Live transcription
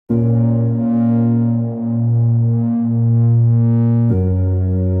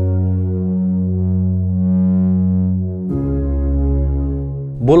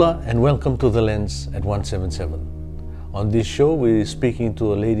and welcome to The Lens at 177. On this show, we're speaking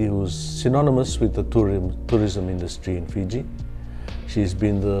to a lady who's synonymous with the tourism industry in Fiji. She's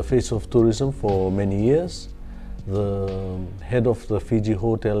been the face of tourism for many years, the head of the Fiji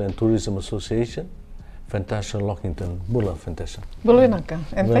Hotel and Tourism Association, Fantasha Lockington. Bula, Fantasha. Bula Naka,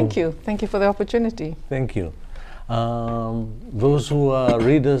 and Well, thank you. Thank you for the opportunity. Thank you. Those who are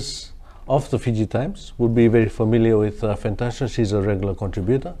readers of the Fiji Times would be very familiar with Fantasha. She's a regular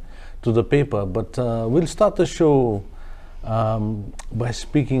contributor to the paper, but we'll start the show by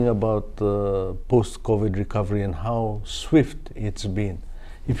speaking about the post-COVID recovery and how swift it's been.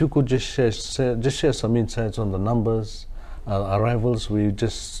 If you could just share some insights on the numbers, arrivals. We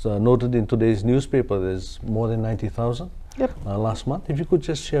just noted in today's newspaper there's more than 90,000 last month. If you could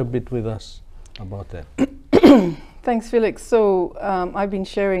just share a bit with us about that. Thanks, Felix. So I've been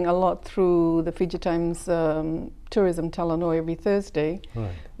sharing a lot through the Fiji Times Tourism Talanoa every Thursday,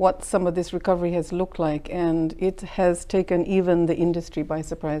 what some of this recovery has looked like, and it has taken even the industry by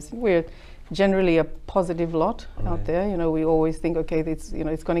surprise. We're generally a positive lot out there. You know, we always think, okay, it's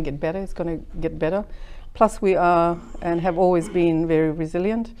going to get better. It's going to get better. Plus, we are and have always been very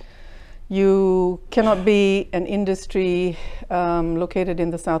resilient. You cannot be an industry located in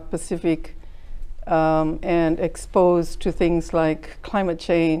the South Pacific and exposed to things like climate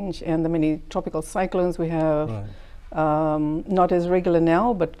change and the many tropical cyclones we have, not as regular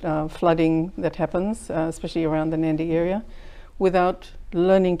now, but flooding that happens, especially around the Nandi area, without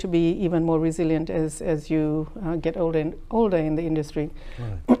learning to be even more resilient as you get older and older in the industry.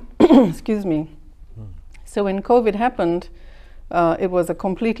 Excuse me. So when COVID happened, it was a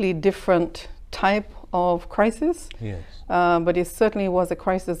completely different type of crisis. Yes. But it certainly was a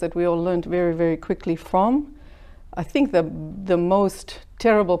crisis that we all learned very, very quickly from. I think the most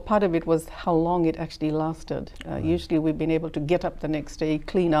terrible part of it was how long it actually lasted. Usually we've been able to get up the next day,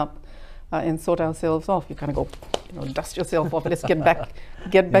 clean up, and sort ourselves off. You kind of go, dust yourself off, let's get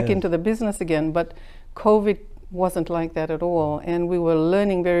back into the business again. But COVID wasn't like that at all. And we were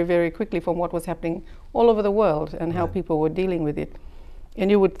learning very, very quickly from what was happening all over the world and how people were dealing with it. And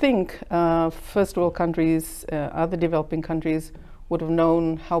you would think first world countries, other developing countries would have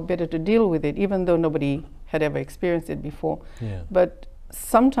known how better to deal with it, even though nobody had ever experienced it before. But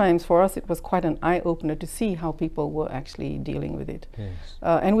sometimes for us it was quite an eye-opener to see how people were actually dealing with it.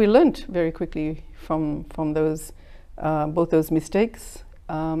 And we learned very quickly from those, both those mistakes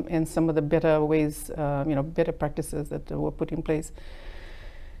and some of the better ways, better practices that were put in place.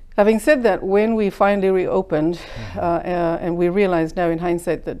 Having said that, when we finally reopened, and we realized now in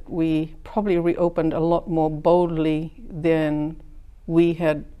hindsight that we probably reopened a lot more boldly than we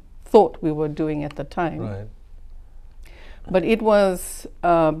had thought we were doing at the time. But it was,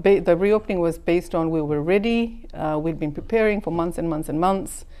 the reopening was based on we were ready, we'd been preparing for months and months and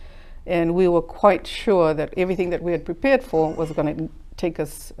months, and we were quite sure that everything that we had prepared for was going to take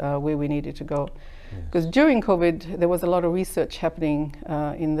us where we needed to go. Because during COVID, there was a lot of research happening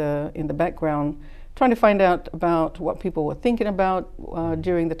in the background, trying to find out about what people were thinking about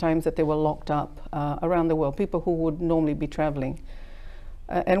during the times that they were locked up around the world, people who would normally be traveling.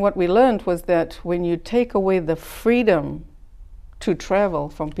 And what we learned was that when you take away the freedom to travel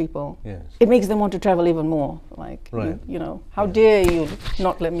from people, it makes them want to travel even more. Like, how dare you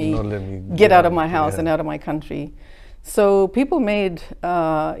not let me get out of my house and out of my country. So people made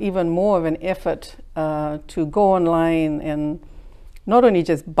even more of an effort to go online and not only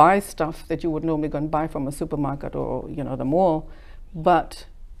just buy stuff that you would normally go and buy from a supermarket or the mall, but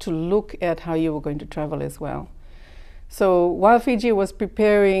to look at how you were going to travel as well. So while Fiji was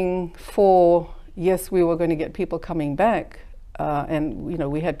preparing for, yes, we were going to get people coming back, and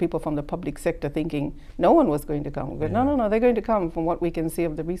we had people from the public sector thinking no one was going to come. But no, they're going to come from what we can see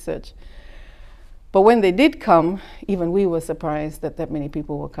of the research. But when they did come, even we were surprised that many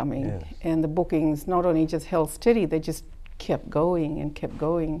people were coming. And the bookings not only just held steady, they just kept going and kept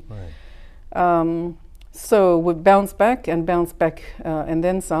going. So we bounced back and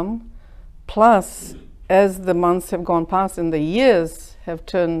then some. Plus, as the months have gone past and the years have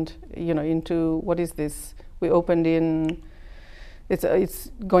turned, into, what is this? We opened in,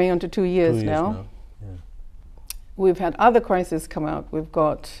 it's going on to 2 years now. We've had other crises come out. We've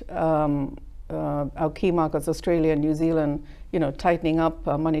got our key markets, Australia and New Zealand, tightening up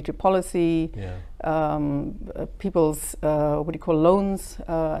monetary policy, people's loans,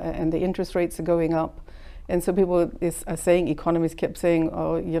 and the interest rates are going up. And so people are saying, economists kept saying,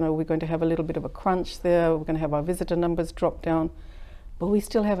 oh, we're going to have a little bit of a crunch there. We're going to have our visitor numbers drop down. But we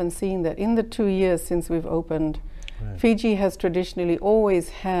still haven't seen that. In the 2 years since we've opened, Fiji has traditionally always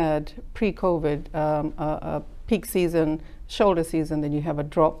had, pre-COVID, a peak season, shoulder season, then you have a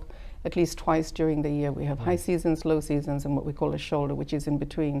drop. at least twice during the year. We have high seasons, low seasons, and what we call a shoulder, which is in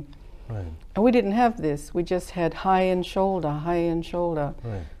between. Right. And we didn't have this. We just had high and shoulder, high and shoulder.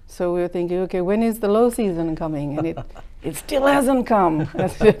 Right. So we were thinking, okay, when is the low season coming? And it still hasn't come.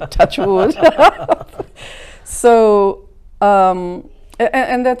 Touch wood. So,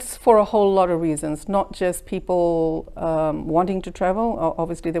 and that's for a whole lot of reasons, not just people wanting to travel.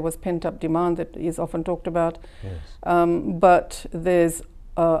 Obviously, there was pent-up demand that is often talked about. Yes. But there's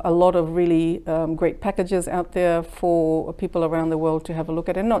a lot of really great packages out there for people around the world to have a look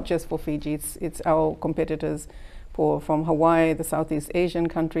at, and not just for Fiji. It's our competitors from Hawaii, the Southeast Asian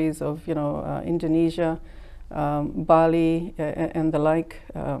countries of Indonesia, Bali, and the like,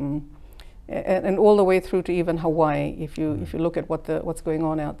 and all the way through to even Hawaii. If you look at what's going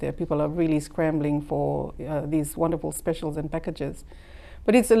on out there, people are really scrambling for these wonderful specials and packages.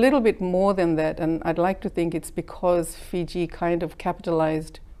 But it's a little bit more than that, and I'd like to think it's because Fiji kind of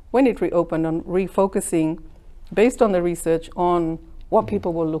capitalized when it reopened on refocusing, based on the research, on what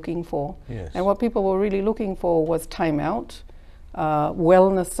people were looking for. Yes. And what people were really looking for was time out.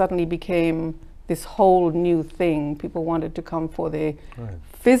 Wellness suddenly became this whole new thing. People wanted to come for their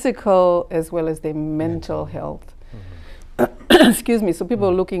physical as well as their mental health. Excuse me. So people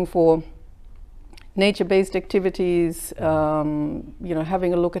were looking for nature-based activities, having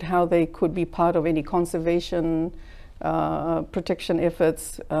a look at how they could be part of any conservation protection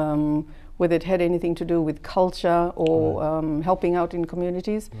efforts, whether it had anything to do with culture or helping out in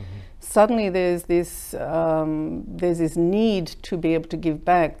communities. Suddenly there's this need to be able to give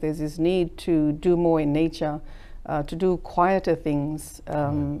back. There's this need to do more in nature, to do quieter things.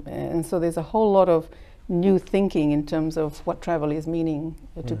 And so there's a whole lot of new thinking in terms of what travel is meaning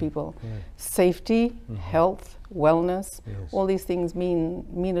to people. Safety, health, wellness, all these things mean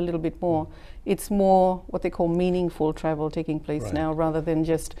a little bit more. It's more what they call meaningful travel taking place now, rather than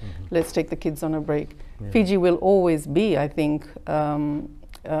just let's take the kids on a break. Fiji will always be, I think,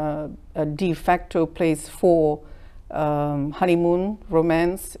 a de facto place for honeymoon,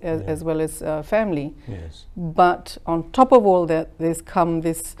 romance, as well as family. Yes. But on top of all that, there's come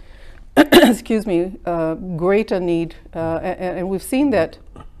this excuse me, greater need, and we've seen that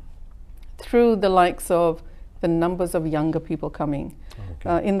through the likes of the numbers of younger people coming.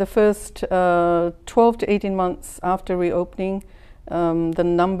 In the first 12 to 18 months after reopening, the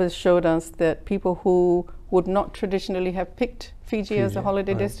numbers showed us that people who would not traditionally have picked Fiji as a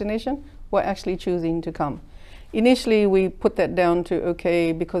holiday destination were actually choosing to come. Initially, we put that down to,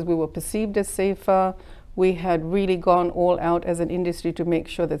 okay, because we were perceived as safer. We had really gone all out as an industry to make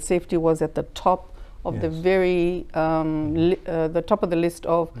sure that safety was at the top of the very the top of the list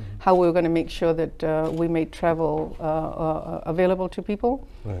of how we were going to make sure that we made travel available to people.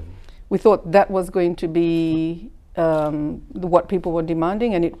 We thought that was going to be what people were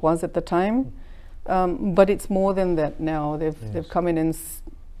demanding, and it was at the time. But it's more than that now. They've come in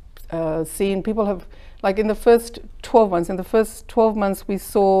and seen, people have, like in the first 12 months, we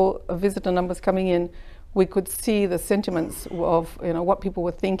saw visitor numbers coming in. We could see the sentiments of what people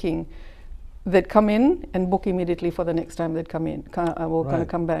were thinking. They'd come in and book immediately for the next time they'd come in, or kind of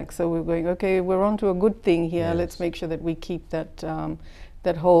come back. So we're going, okay, we're on to a good thing here. Let's make sure that we keep that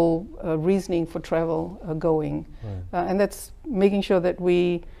that whole reasoning for travel going, and that's making sure that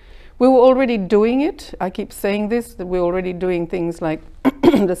we were already doing it. I keep saying this, that we're already doing things like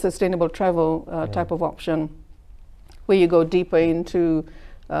the sustainable travel type of option, where you go deeper into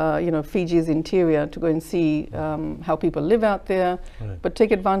Fiji's interior to go and see how people live out there, but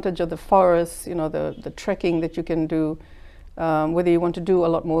take advantage of the forests, the trekking that you can do, whether you want to do a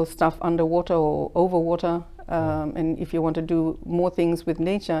lot more stuff underwater or over water, and if you want to do more things with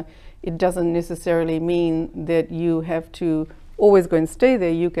nature, it doesn't necessarily mean that you have to always go and stay there.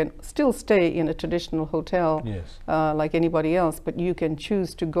 You can still stay in a traditional hotel like anybody else, but you can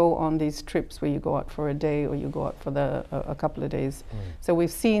choose to go on these trips where you go out for a day or you go out for a couple of days. So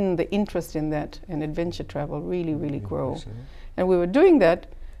we've seen the interest in that and adventure travel really grow. And we were doing that,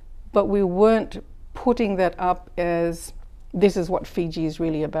 but we weren't putting that up as this is what Fiji is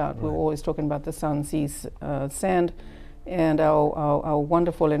really about. We were always talking about the sun, seas, sand, and our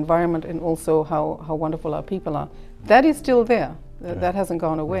wonderful environment, and also how wonderful our people are. That is still there. That hasn't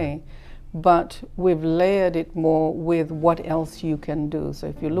gone away. But we've layered it more with what else you can do. So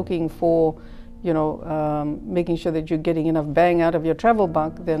if you're looking for, making sure that you're getting enough bang out of your travel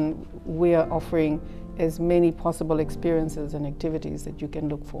buck, then we are offering as many possible experiences and activities that you can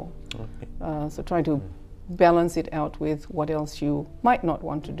look for. So trying to balance it out with what else you might not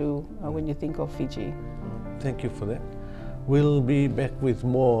want to do when you think of Fiji. Thank you for that. We'll be back with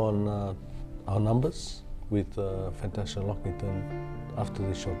more on our numbers with Fantasha Lockington after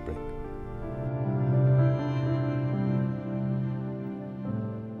this short break.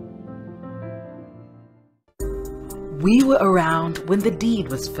 We were around when the deed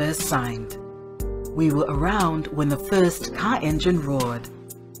was first signed. We were around when the first car engine roared.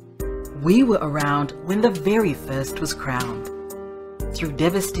 We were around when the very first was crowned. Through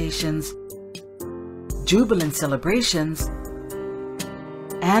devastations, jubilant celebrations,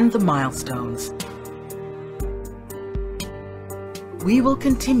 and the milestones. We will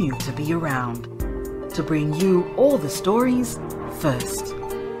continue to be around to bring you all the stories first.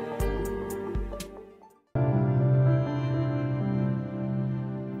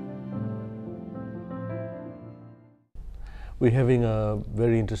 We're having a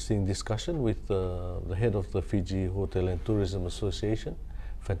very interesting discussion with the head of the Fiji Hotel and Tourism Association,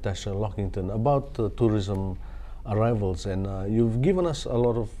 Fantasha Lockington, about tourism arrivals, and you've given us a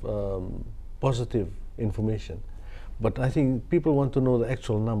lot of positive information, but I think people want to know the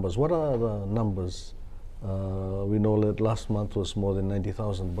actual numbers. What are the numbers? We know that last month was more than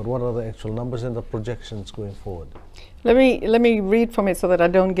 90,000, but what are the actual numbers and the projections going forward? Let me read from it so that I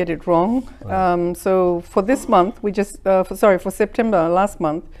don't get it wrong. Right. So for this month, we just for September last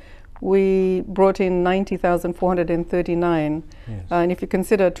month, we brought in 90,439. Yes. And if you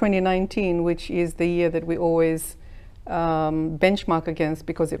consider 2019, which is the year that we always benchmark against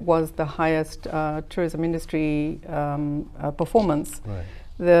because it was the highest tourism industry performance. Right.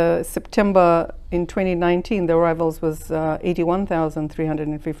 The September in 2019, the arrivals was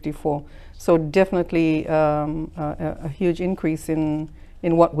 81,354. So definitely a huge increase in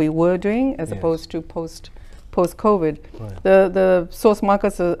what we were doing as opposed to post-COVID. Right. The source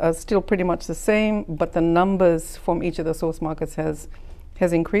markets are still pretty much the same, but the numbers from each of the source markets has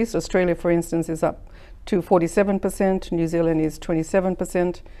increased. Australia, for instance, is up to 47%. New Zealand is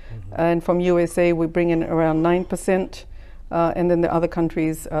 27%. And from USA, we bring in around 9%. And then the other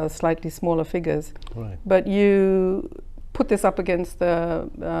countries are slightly smaller figures. Right. But you put this up against the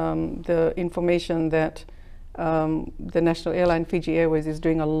information that the national airline Fiji Airways is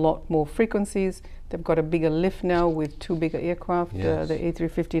doing a lot more frequencies. They've got a bigger lift now with 2 bigger aircraft, the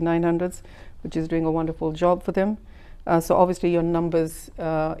A350-900s, which is doing a wonderful job for them. So obviously your numbers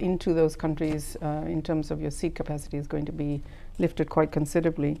into those countries in terms of your seat capacity is going to be lifted quite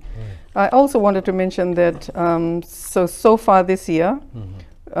considerably. Right. I also wanted to mention that so far this year,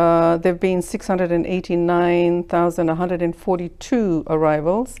 there have been 689,142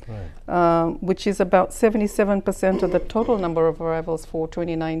 arrivals, right. Which is about 77% of the total number of arrivals for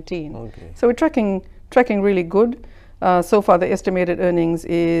 2019. Okay. So we're tracking really good. So far, the estimated earnings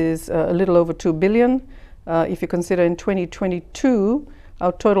is a little over 2 billion. If you consider in 2022,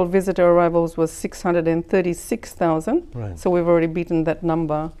 our total visitor arrivals was 636,000. Right. So we've already beaten that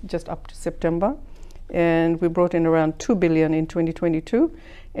number just up to September. And we brought in around 2 billion in 2022.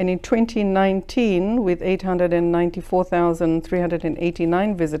 And in 2019, with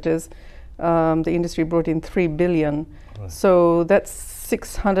 894,389 visitors, the industry brought in 3 billion. Right. So that's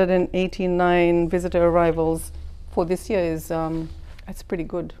 689 visitor arrivals for this year is that's pretty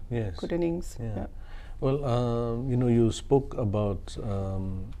good. Yes. Good innings. Yeah. Yeah. Well, you know, you spoke about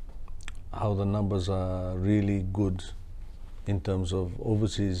how the numbers are really good in terms of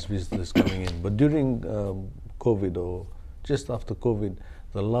overseas visitors coming in. But during COVID or just after COVID,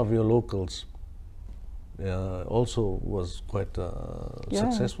 the Love Your Locals also was quite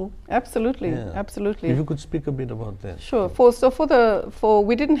successful. Absolutely, yeah. Absolutely. If you could speak a bit about that. Sure.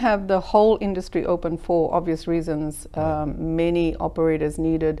 We didn't have the whole industry open for obvious reasons. Right. Many operators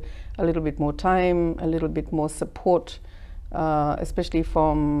needed a little bit more time, a little bit more support, especially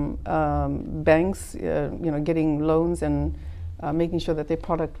from banks. You know, getting loans and making sure that their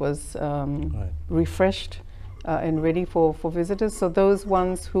product was right. refreshed and ready for visitors. So those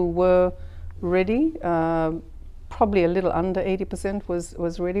ones who were ready, probably a little under 80%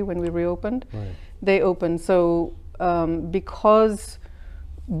 was ready when we reopened. Right. They opened. So because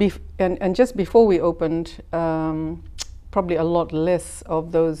and just before we opened, probably a lot less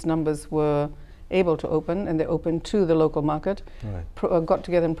of those numbers were able to open, and they opened to the local market. Right. Got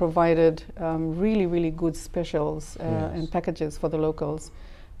together and provided really, really good specials yes. and packages for the locals.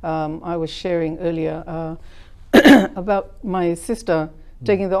 I was sharing earlier about my sister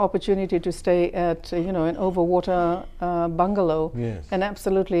taking the opportunity to stay at an overwater bungalow, yes. and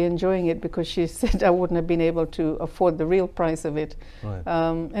absolutely enjoying it, because she said I wouldn't have been able to afford the real price of it. Right.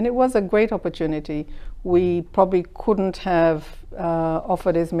 And it was a great opportunity. We probably couldn't have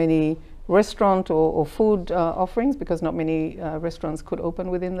offered as many restaurant or food offerings, because not many restaurants could open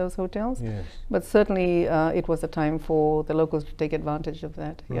within those hotels. Yes. But certainly it was a time for the locals to take advantage of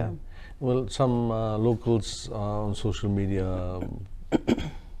that. Right. Yeah. Well, some locals on social media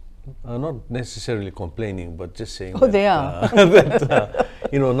are not necessarily complaining, but just saying they are. that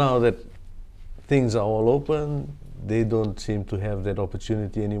now that things are all open, they don't seem to have that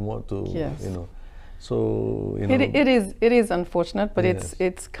opportunity anymore to, Yes. you know. So, you know. It is unfortunate, but Yes.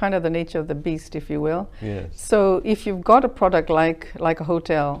 it's kind of the nature of the beast, if you will. Yes. So if you've got a product like a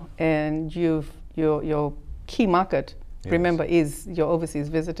hotel, and your key market, Yes. remember, is your overseas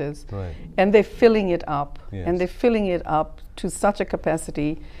visitors, Right. and they're filling it up, Yes. and they're filling it up to such a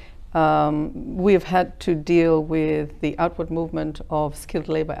capacity. We've had to deal with the outward movement of skilled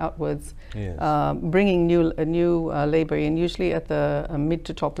labor outwards, Yes. bringing new labor in, usually at the mid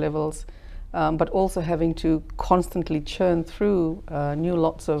to top levels, but also having to constantly churn through new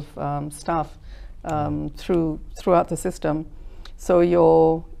lots of staff throughout the system. So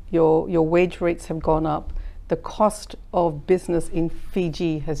your wage rates have gone up. The cost of business in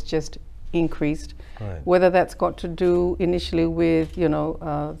Fiji has just increased. Right. Whether that's got to do initially with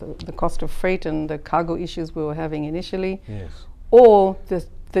the cost of freight and the cargo issues we were having initially, Yes. or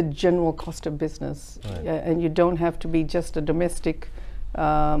the general cost of business. Right. And you don't have to be just a domestic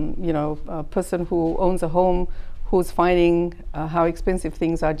person who owns a home who's finding how expensive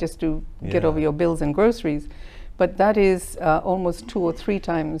things are just to get Yeah. over your bills and groceries. But that is almost 2 or 3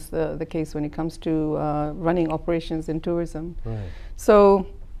 times the case when it comes to running operations in tourism. Right. So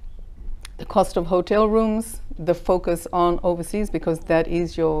the cost of hotel rooms, the focus on overseas, because that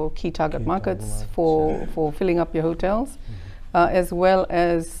is your key target markets for filling up your hotels, as well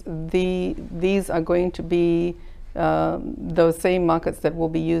as these are going to be those same markets that will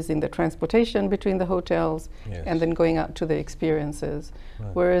be using the transportation between the hotels, Yes. and then going out to the experiences. Right.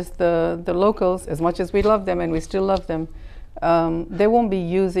 Whereas the locals, as much as we love them, and we still love them, they won't be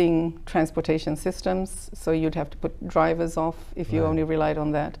using transportation systems, so you'd have to put drivers off if you Right. only relied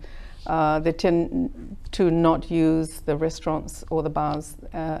on that. They tend to not use the restaurants or the bars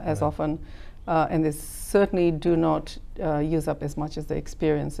as Right. often, and they certainly do not use up as much as the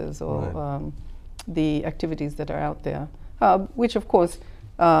experiences or Right. the activities that are out there, which of course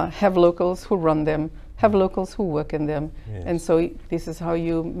have locals who run them, have locals who work in them. Yes. And so this is how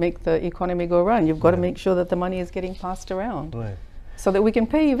you make the economy go around. You've got to make sure that the money is getting passed around, Right. so that we can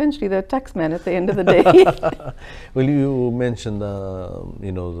pay eventually the tax man at the end of the day. Well, you mentioned,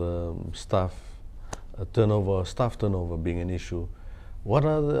 the staff turnover being an issue. What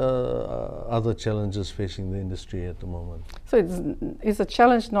are the other challenges facing the industry at the moment? So it's a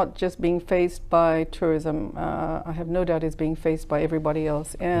challenge not just being faced by tourism. I have no doubt it's being faced by everybody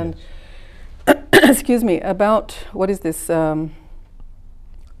else. And excuse me, about, what is this,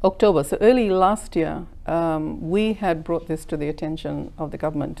 October, so early last year, we had brought this to the attention of the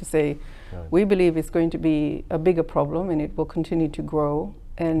government to say, Right. we believe it's going to be a bigger problem and it will continue to grow,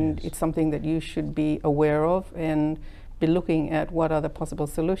 and Yes. it's something that you should be aware of and be looking at what are the possible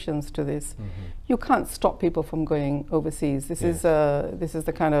solutions to this. You can't stop people from going overseas. This is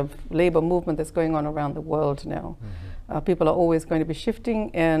the kind of labor movement that's going on around the world now. People are always going to be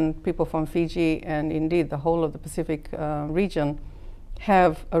shifting, and people from Fiji and indeed the whole of the Pacific region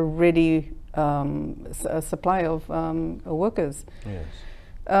have a ready supply of workers. Yes.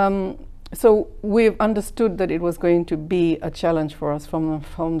 So we've understood that it was going to be a challenge for us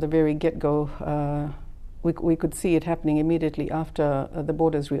from the very get-go. We could see it happening immediately after the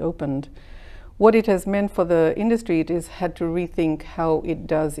borders reopened. What it has meant for the industry, it has had to rethink how it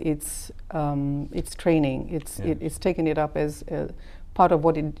does its training. It's taken it up as part of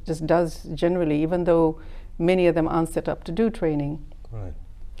what it just does generally, even though many of them aren't set up to do training. Right.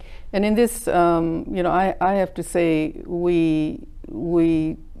 And in this, I have to say, we've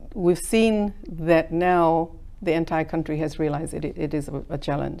seen that now the entire country has realized it is a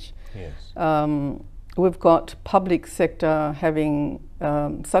challenge. Yes. We've got public sector having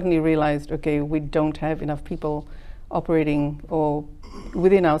suddenly realized, okay, we don't have enough people operating or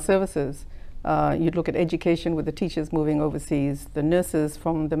within our services. You'd look at education with the teachers moving overseas, the nurses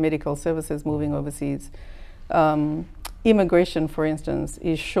from the medical services moving overseas. Immigration, for instance,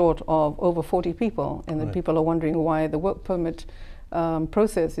 is short of over 40 people, and then Right. people are wondering why the work permit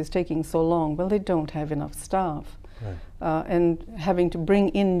process is taking so long. Well, they don't have enough staff. Right. And having to bring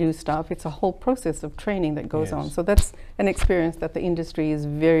in new staff, it's a whole process of training that goes on. Yes. So that's an experience that the industry is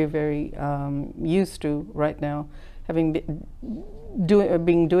very, very used to right now, having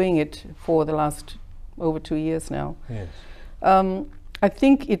been doing it for the last over 2 years now. Yes. I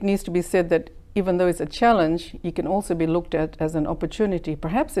think it needs to be said that even though it's a challenge, it can also be looked at as an opportunity.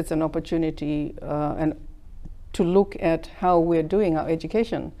 Perhaps it's an opportunity and to look at how we're doing our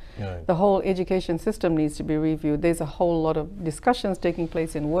education. Right. The whole education system needs to be reviewed. There's a whole lot of discussions taking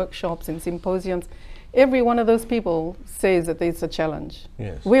place in workshops and symposiums. Every one of those people says that it's a challenge.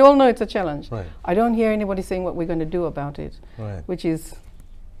 Yes. We all know it's a challenge. Right. I don't hear anybody saying what we're going to do about it, Right. which is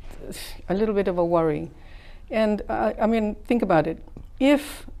a little bit of a worry. And I mean, think about it.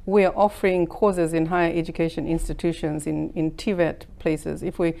 If we're offering courses in higher education institutions, in TVET places,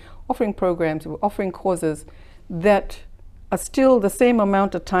 if we're offering programs, we're offering courses that are still the same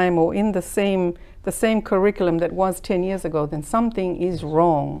amount of time or in the same curriculum that was 10 years ago, then something is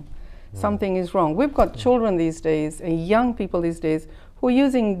wrong. Something is wrong. We've got children these days and young people these days who are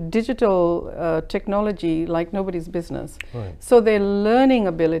using digital technology like nobody's business. Right. So their learning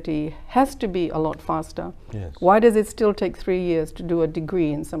ability has to be a lot faster. Yes. Why does it still take 3 years to do a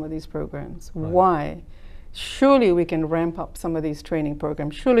degree in some of these programs? Right. Why? Surely we can ramp up some of these training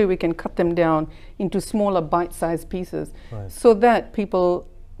programs. Surely we can cut them down into smaller bite-sized pieces, Right. so that people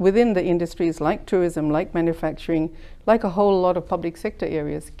within the industries like tourism, like manufacturing, like a whole lot of public sector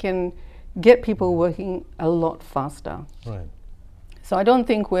areas can get people working a lot faster. Right. So I don't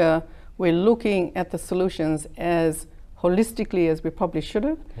think we're looking at the solutions as holistically as we probably should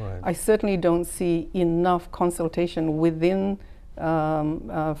have. Right. I certainly don't see enough consultation within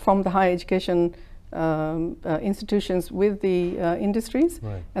from the higher education institutions with the industries,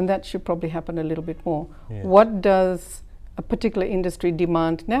 Right. and that should probably happen a little bit more. Yes. What does a particular industry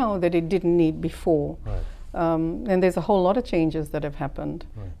demand now that it didn't need before? Right. And there's a whole lot of changes that have happened.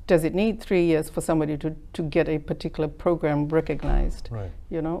 Right. Does it need 3 years for somebody to get a particular program recognized? Right.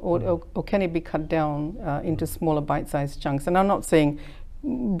 You know, or can it be cut down into smaller bite-sized chunks? And I'm not saying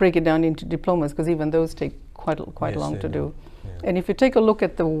break it down into diplomas, because even those take quite Yes, long they to do. Yeah. And if you take a look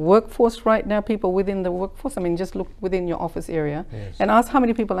at the workforce right now, people within the workforce, I mean, just look within your office area Yes. and ask how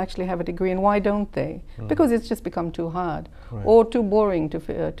many people actually have a degree and why don't they? Because it's just become too hard, Right. or too boring to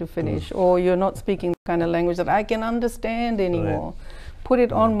finish, or you're not speaking the kind of language that I can understand anymore. Put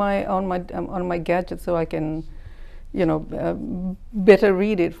it on my gadget so I can, you know, better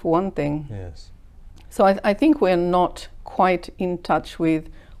read it, for one thing. Yes. So I think we're not quite in touch with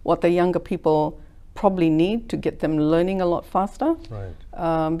what the younger people probably need to get them learning a lot faster,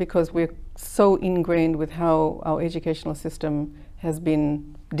 Right. because we're so ingrained with how our educational system has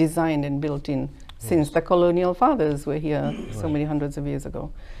been designed and built in since the colonial fathers were here so many hundreds of years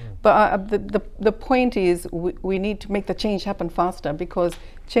ago. But the point is we need to make the change happen faster, because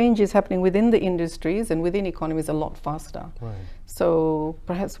change is happening within the industries and within economies a lot faster. Right. So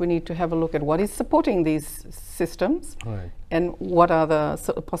perhaps we need to have a look at what is supporting these systems, Right. and what are the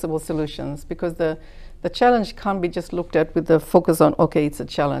possible solutions, because the challenge can't be just looked at with the focus on, okay, it's a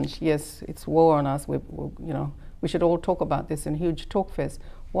challenge, yes, it's war on us, you know, we should all talk about this in huge talk fest.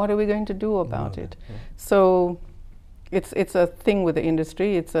 What are we going to do about it? Yeah. So it's a thing with the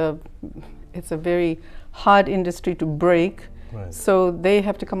industry. It's a very hard industry to break. Right. So they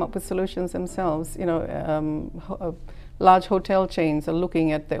have to come up with solutions themselves. You know, large hotel chains are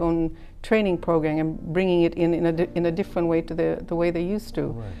looking at their own training program and bringing it in a different way to the way they used to.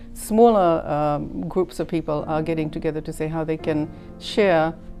 Right. Smaller groups of people are getting together to say how they can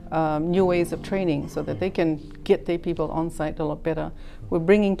share new ways of training so that they can get their people on site a lot better. We're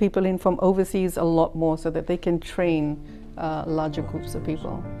bringing people in from overseas a lot more so that they can train larger groups of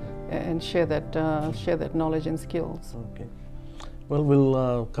people and share that knowledge and skills. Okay. Well,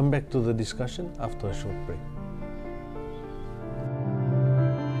 we'll come back to the discussion after a short break.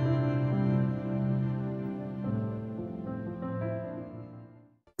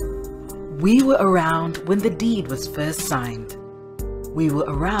 We were around when the deed was first signed. We were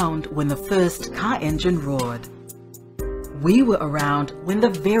around when the first car engine roared. We were around when the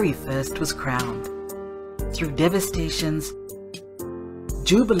very first was crowned. Through devastations,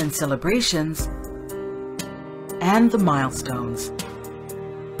 jubilant celebrations, and the milestones.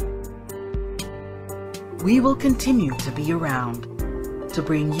 We will continue to be around to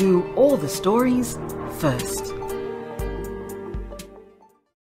bring you all the stories first.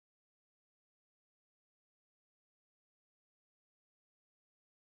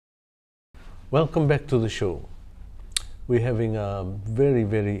 Welcome back to the show. We're having a very,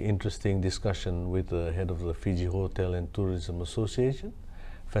 very interesting discussion with the head of the Fiji Hotel and Tourism Association,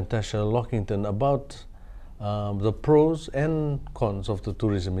 Fantasha Lockington, about the pros and cons of the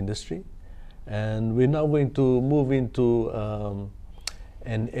tourism industry. And we're now going to move into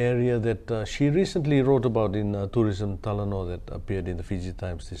an area that she recently wrote about in Tourism Talanoa that appeared in the Fiji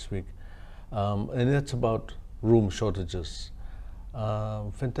Times this week. And that's about room shortages.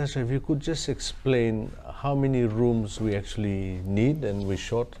 Fantasha, if you could just explain how many rooms we actually need and we're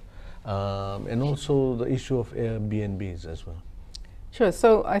short, and also the issue of Airbnbs as well. Sure.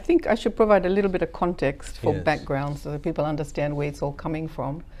 So I think I should provide a little bit of context for Yes. background so that people understand where it's all coming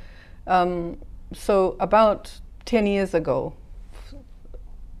from. So about 10 years ago,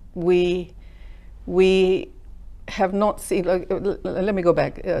 we have not seen, let me go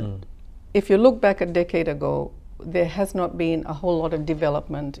back. if you look back a decade ago, there has not been a whole lot of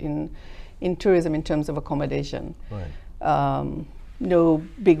development in tourism in terms of accommodation. Right. No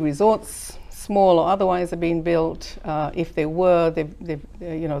big resorts, small or otherwise, are being built. If they were,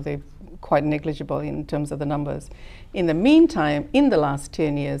 they're quite negligible in terms of the numbers. In the meantime, in the last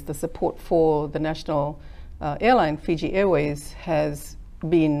 10 years, the support for the national airline, Fiji Airways, has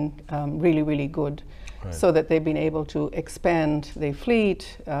been really, really good. Right. So that they've been able to expand their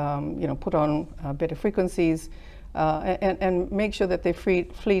fleet, put on better frequencies, and make sure that their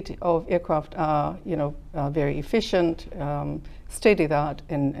fleet of aircraft are, very efficient, state-of-the-art,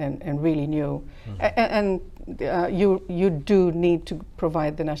 and really new. Mm-hmm. You do need to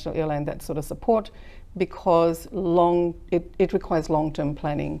provide the national airline that sort of support, because it requires long-term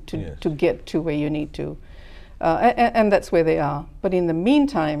planning to get to where you need to, and that's where they are. But in the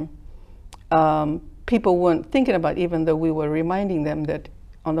meantime, people weren't thinking about, even though we were reminding them that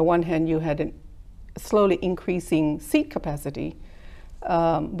on the one hand you had a slowly increasing seat capacity,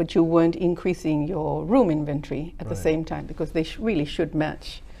 but you weren't increasing your room inventory at the same time, because they really should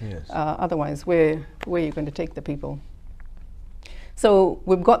match. Yes. Otherwise, where are you going to take the people? So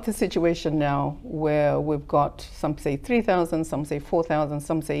we've got the situation now where we've got, some say 3,000, some say 4,000,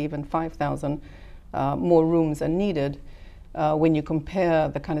 some say even 5,000 more rooms are needed. When you compare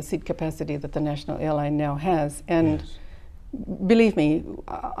the kind of seat capacity that the national airline now has. And believe me,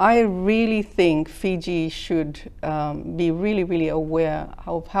 I really think Fiji should be really, really aware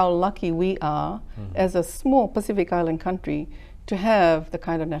of how lucky we are as a small Pacific Island country to have the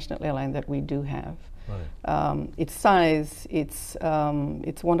kind of national airline that we do have. Right. Its size, its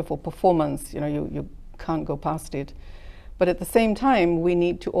wonderful performance, you can't go past it. But at the same time, we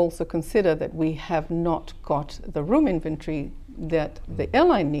need to also consider that we have not got the room inventory that the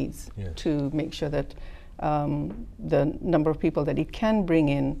airline needs to make sure that the number of people that it can bring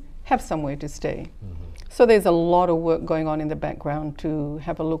in have somewhere to stay. So there's a lot of work going on in the background to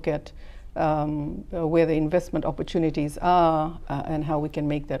have a look at where the investment opportunities are and how we can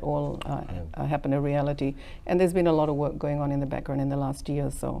make that all happen a reality. And there's been a lot of work going on in the background in the last year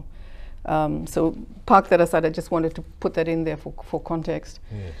or so. So park that aside, I just wanted to put that in there for context.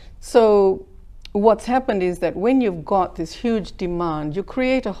 Yes. So what's happened is that when you've got this huge demand, you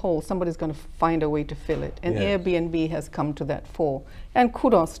create a hole, somebody's going to find a way to fill it. And Airbnb has come to that fore, and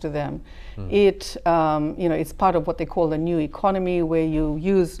kudos to them. It's part of what they call the new economy, where you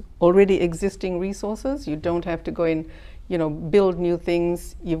use already existing resources. You don't have to go in, build new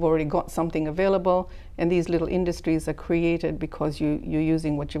things. You've already got something available, and these little industries are created because you're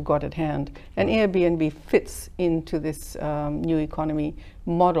using what you've got at hand. And Airbnb fits into this new economy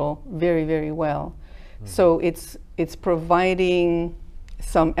model very, very well. So it's providing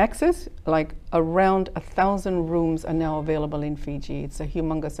some access, like around 1,000 rooms are now available in Fiji. It's a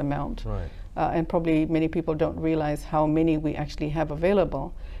humongous amount. Right. And probably many people don't realize how many we actually have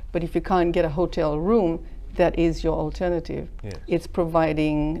available. But if you can't get a hotel room, that is your alternative. Yes. It's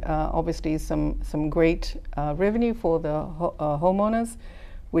providing obviously some great revenue for the homeowners,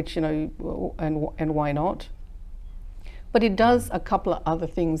 which and why not? But it does a couple of other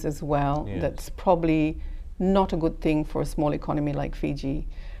things as well. Yes. That's probably not a good thing for a small economy like Fiji.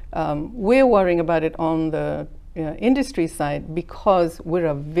 We're worrying about it on the industry side because we're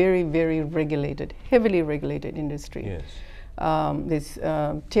a very, very regulated, heavily regulated industry. Yes.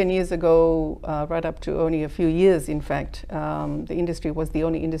 10 years ago, right up to only a few years, in fact, the industry was the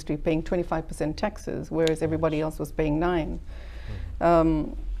only industry paying 25% taxes, whereas everybody else was paying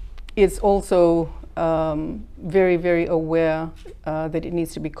 9%. It's also very, very aware that it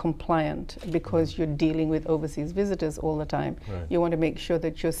needs to be compliant because you're dealing with overseas visitors all the time. Right. You want to make sure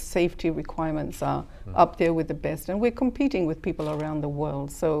that your safety requirements are up there with the best. And we're competing with people around the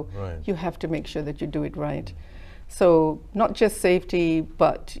world, so you have to make sure that you do it right. So not just safety,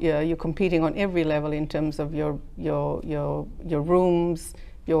 but you're competing on every level in terms of your rooms,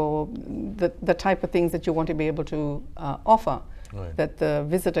 the type of things that you want to be able to offer. Right. That the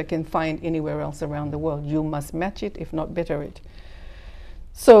visitor can find anywhere else around the world. You must match it, if not better it.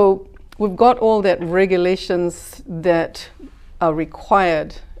 So we've got all that regulations that are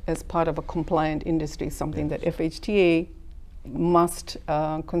required as part of a compliant industry, something that FHTA must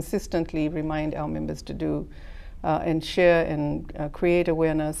consistently remind our members to do and share and create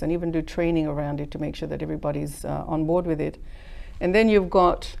awareness and even do training around it to make sure that everybody's on board with it. And then you've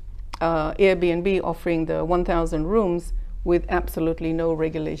got Airbnb offering the 1,000 rooms with absolutely no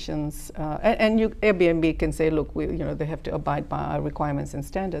regulations, and Airbnb can say, look, they have to abide by our requirements and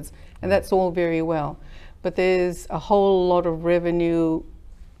standards, and that's all very well. But there's a whole lot of revenue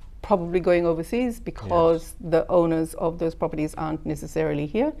probably going overseas because the owners of those properties aren't necessarily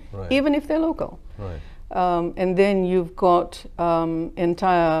here, Right. even if they're local. Right. And then you've got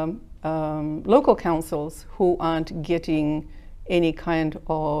entire local councils who aren't getting any kind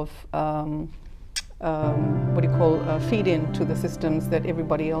of what do you call feed in to the systems that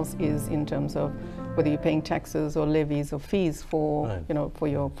everybody else is, in terms of whether you're paying taxes or levies or fees for Right. you know, for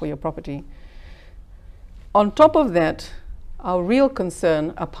your property. On top of that, our real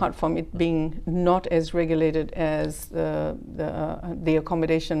concern, apart from it being not as regulated as the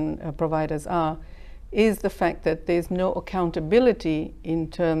accommodation providers are, is the fact that there's no accountability in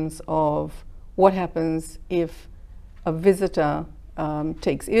terms of what happens if a visitor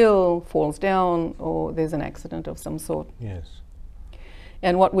takes ill, falls down, or there's an accident of some sort. Yes.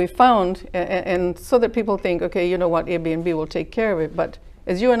 And what we found, and so that people think, okay, you know what, Airbnb will take care of it. But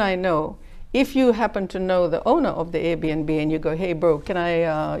as you and I know, if you happen to know the owner of the Airbnb and you go, hey, bro, can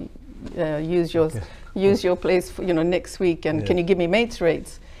I use your place for, you know, next week, and can you give me mates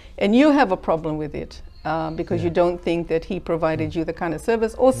rates? And you have a problem with it because you don't think that he provided you the kind of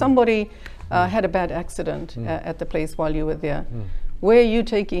service, or somebody had a bad accident at the place while you were there. Where are you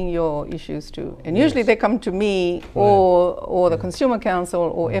taking your issues to? And usually they come to me or the Consumer Council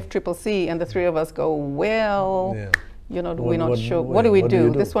or FCCC, and the three of us go, well, you know, we're not sure. What do we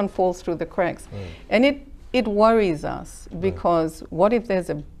do? This one falls through the cracks. And it worries us, because what if there's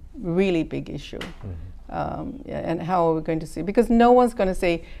a really big issue? And how are we going to see? Because no one's going to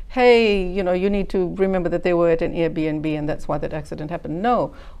say, hey, you know, you need to remember that they were at an Airbnb and that's why that accident happened.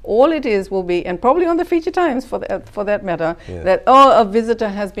 No, all it is will be, and probably on the Fiji Times for that matter, that, oh, a visitor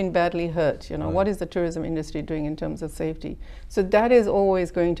has been badly hurt. You know, what is the tourism industry doing in terms of safety? So that is always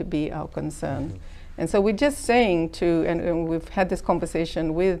going to be our concern. And so we're just saying to, and we've had this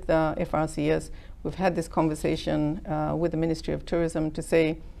conversation with FRCS, we've had this conversation with the Ministry of Tourism to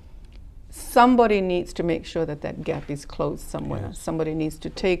say, somebody needs to make sure that that gap is closed somewhere. Somebody needs to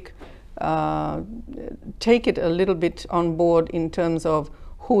take it a little bit on board in terms of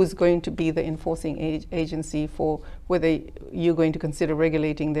who is going to be the enforcing agency for whether you're going to consider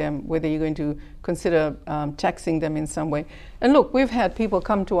regulating them, whether you're going to consider taxing them in some way. And look, we've had people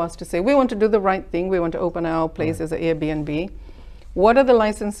come to us to say, we want to do the right thing, we want to open our place as an Airbnb. What are the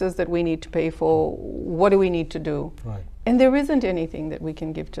licenses that we need to pay for? What do we need to do? And there isn't anything that we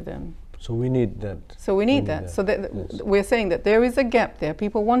can give to them. So we need that. So we need that. So that we're saying that there is a gap there.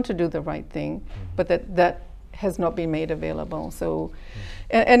 People want to do the right thing, but that has not been made available. So,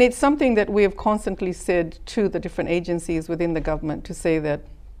 and it's something that we have constantly said to the different agencies within the government, to say that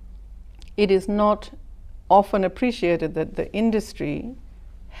it is not often appreciated that the industry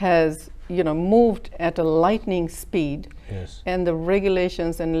has, you know, moved at a lightning speed, and the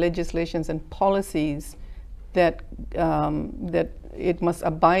regulations and legislations and policies that that it must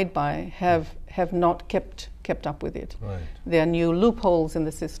abide by have not kept up with it. There are new loopholes in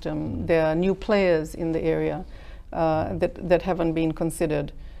the system. There are new players in the area that haven't been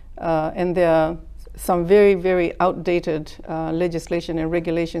considered, and there are some very, very outdated legislation and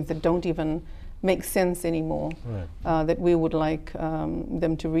regulations that don't even make sense anymore, that we would like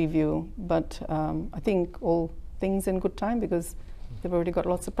them to review. But I think all things in good time, because they've already got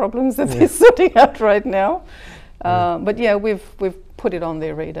lots of problems that they're sorting out right now. But yeah, we've put it on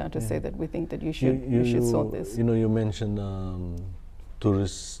their radar to say that we think that you should sort this. You know, you mentioned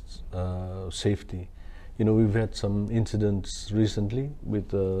tourist safety. You know, we've had some incidents recently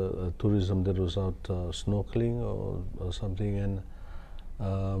with tourism that was out snorkeling or something, and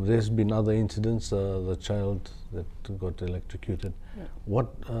there's been other incidents. The child that got electrocuted.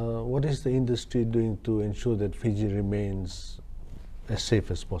 What is the industry doing to ensure that Fiji remains as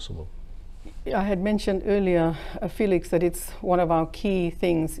safe as possible? I had mentioned earlier, Felix, that it's one of our key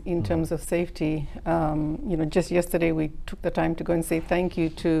things in terms of safety. You know, just yesterday we took the time to go and say thank you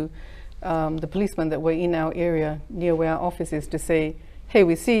to the policemen that were in our area near where our office is, to say, hey,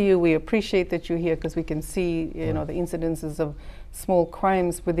 we see you, we appreciate that you're here, because we can see, you know, the incidences of small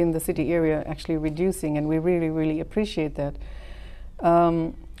crimes within the city area actually reducing, and we really, really appreciate that.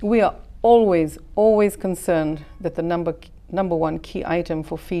 We are always concerned that the number one key item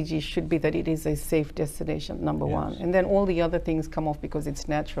for Fiji should be that it is a safe destination, number one. And then all the other things come off because it's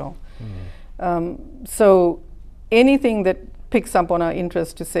natural. So anything that picks up on our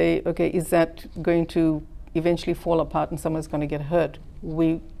interest to say, okay, is that going to eventually fall apart and someone's going to get hurt?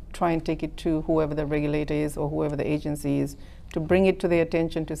 We try and take it to whoever the regulator is or whoever the agency is, to bring it to their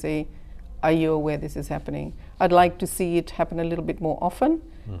attention, to say, are you aware this is happening? I'd like to see it happen a little bit more often.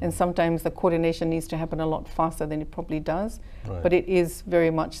 And sometimes the coordination needs to happen a lot faster than it probably does, but it is very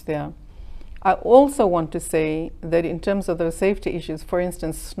much there. I also want to say that in terms of the safety issues, for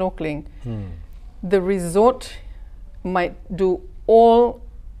instance, snorkeling, the resort might do all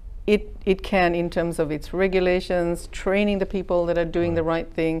it can in terms of its regulations, training the people that are doing the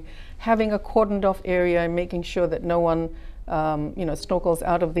right thing, having a cordoned off area and making sure that no one snorkels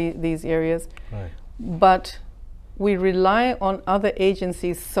out of these areas. Right. But we rely on other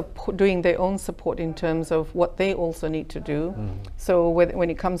agencies doing their own support in terms of what they also need to do. So when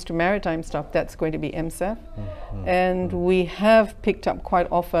it comes to maritime stuff, that's going to be MSAF. And we have picked up quite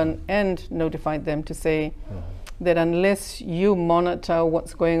often and notified them to say that unless you monitor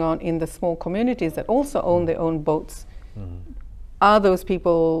what's going on in the small communities that also own their own boats, are those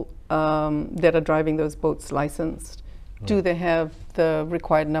people that are driving those boats licensed? Do they have the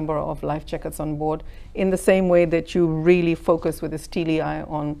required number of life jackets on board? In the same way that you really focus with a steely eye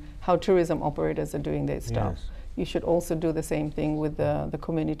on how tourism operators are doing their stuff. Yes. You should also do the same thing with the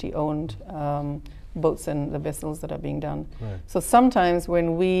community-owned boats and the vessels that are being done. Right. So sometimes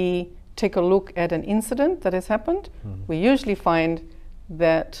when we take a look at an incident that has happened, we usually find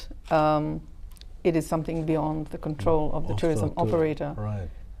that it is something beyond the control of the tourism operator. Right.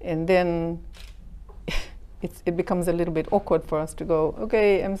 And then it becomes a little bit awkward for us to go,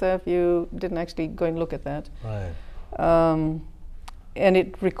 okay, MSAF, you didn't actually go and look at that. Right. And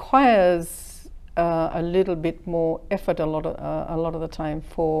it requires a little bit more effort a lot of the time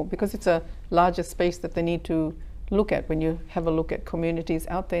because it's a larger space that they need to look at when you have a look at communities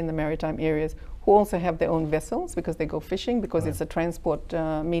out there in the maritime areas who also have their own vessels because they go fishing, because it's a transport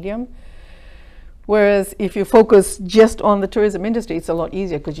medium. Whereas if you focus just on the tourism industry, it's a lot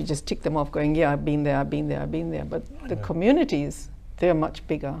easier because you just tick them off going, yeah, I've been there, I've been there, I've been there. But the communities, they're much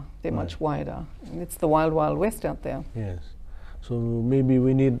bigger, they're much wider. And it's the wild, wild west out there. Yes. So maybe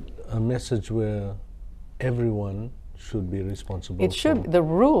we need a message where everyone should be responsible. It should, the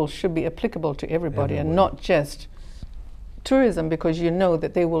rules should be applicable to everybody and not just tourism, because you know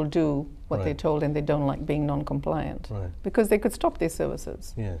that they will do what they're told and they don't like being non-compliant. Right. Because they could stop their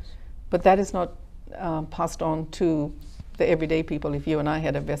services. Yes. But that is not passed on to the everyday people. If you and I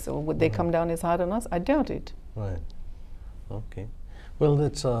had a vessel, would they come down as hard on us? I doubt it. Right. Okay. Well,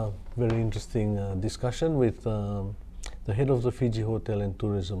 that's a very interesting discussion with the head of the Fiji Hotel and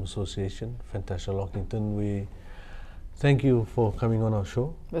Tourism Association, Fantasha Lockington. We thank you for coming on our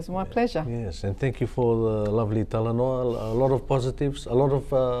show. It was my pleasure. Yes, and thank you for the lovely talanoa. A lot of positives, a lot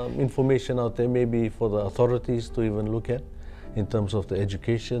of information out there maybe for the authorities to even look at in terms of the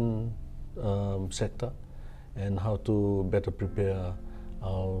education sector and how to better prepare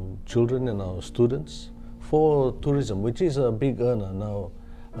our children and our students for tourism, which is a big earner now.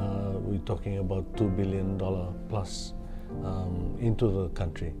 We're talking about $2 billion plus into the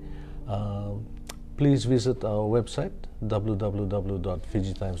country. Please visit our website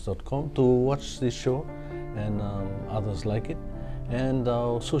www.fijitimes.com to watch this show and others like it, and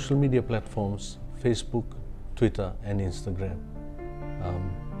our social media platforms, Facebook, Twitter and Instagram.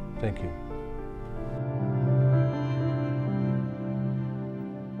 Thank you.